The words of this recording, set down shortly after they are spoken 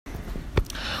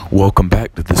Welcome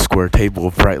back to the Square Table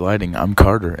of Bright Lighting. I'm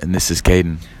Carter, and this is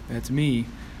Caden. That's me.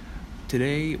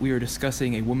 Today we are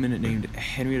discussing a woman named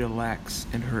Henrietta Lacks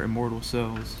and her immortal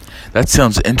cells. That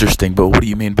sounds interesting, but what do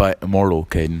you mean by immortal,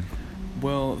 Caden?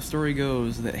 Well, the story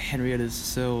goes that Henrietta's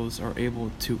cells are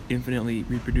able to infinitely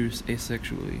reproduce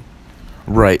asexually.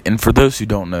 Right, and for those who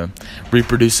don't know,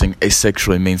 reproducing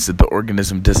asexually means that the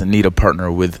organism doesn't need a partner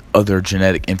with other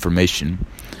genetic information.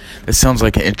 That sounds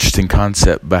like an interesting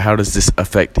concept, but how does this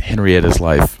affect Henrietta's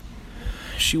life?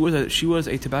 She was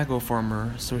a tobacco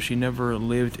farmer, so she never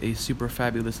lived a super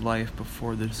fabulous life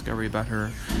before the discovery about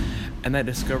her. And that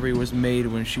discovery was made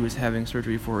when she was having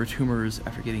surgery for her tumors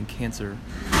after getting cancer.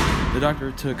 The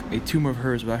doctor took a tumor of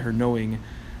hers without her knowing.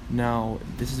 Now,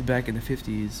 this is back in the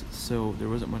 50s, so there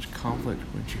wasn't much conflict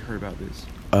when she heard about this.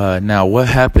 Now, what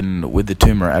happened with the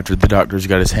tumor after the doctors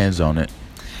got his hands on it?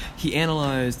 He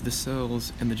analyzed the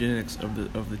cells and the genetics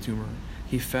of the tumor.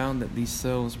 He found that these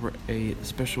cells were a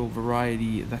special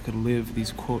variety that could live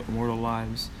these, quote, immortal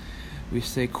lives. We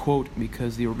say, quote,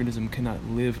 because the organism cannot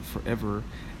live forever,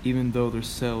 even though their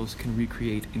cells can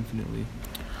recreate infinitely.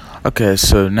 Okay,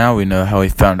 so now we know how he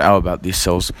found out about these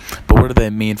cells, but what do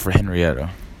they mean for Henrietta?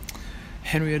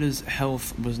 Henrietta's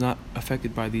health was not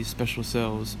affected by these special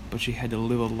cells, but she had to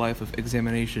live a life of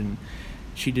examination.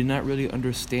 She did not really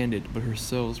understand it, but her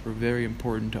cells were very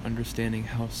important to understanding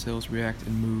how cells react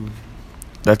and move.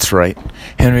 That's right.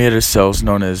 Henrietta's cells,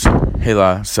 known as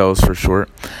HeLa cells for short,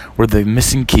 were the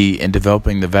missing key in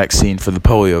developing the vaccine for the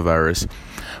polio virus.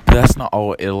 But that's not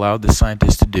all it allowed the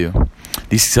scientists to do.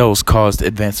 These cells caused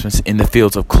advancements in the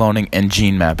fields of cloning and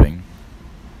gene mapping.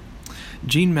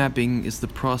 Gene mapping is the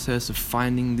process of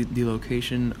finding the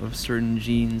location of certain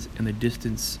genes and the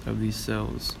distance of these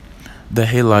cells. The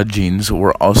HeLa genes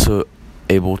were also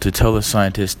able to tell the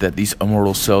scientists that these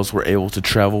immortal cells were able to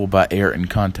travel by air and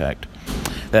contact.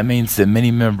 That means that many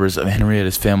members of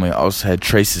Henrietta's family also had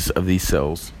traces of these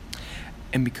cells.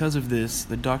 And because of this,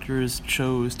 the doctors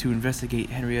chose to investigate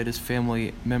Henrietta's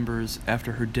family members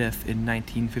after her death in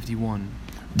 1951.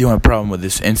 The only problem with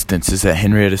this instance is that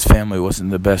Henrietta's family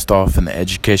wasn't the best off in the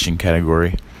education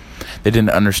category. They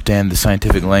didn't understand the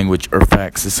scientific language or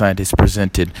facts the scientists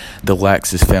presented the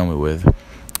Lacks' family with,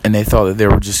 and they thought that they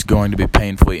were just going to be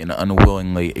painfully and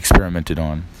unwillingly experimented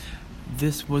on.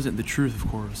 This wasn't the truth, of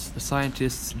course. The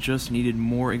scientists just needed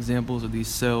more examples of these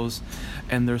cells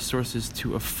and their sources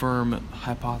to affirm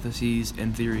hypotheses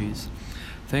and theories.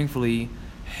 Thankfully,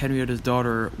 Henrietta's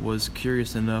daughter was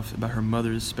curious enough about her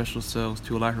mother's special cells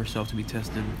to allow herself to be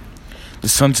tested. The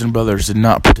sons and brothers did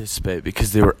not participate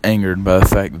because they were angered by the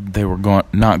fact that they were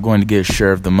not going to get a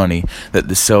share of the money that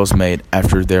the cells made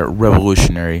after their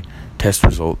revolutionary test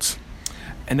results.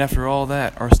 And after all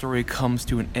that, our story comes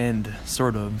to an end,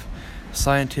 sort of.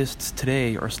 Scientists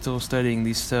today are still studying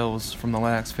these cells from the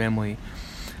Lacks family.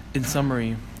 In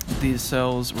summary, these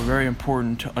cells were very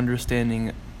important to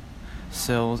understanding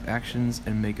cells' actions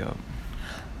and makeup.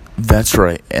 That's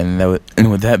right, and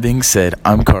with that being said,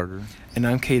 I'm Carter. And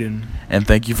I'm Caden. And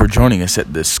thank you for joining us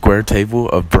at the Square Table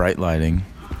of Bright Lighting.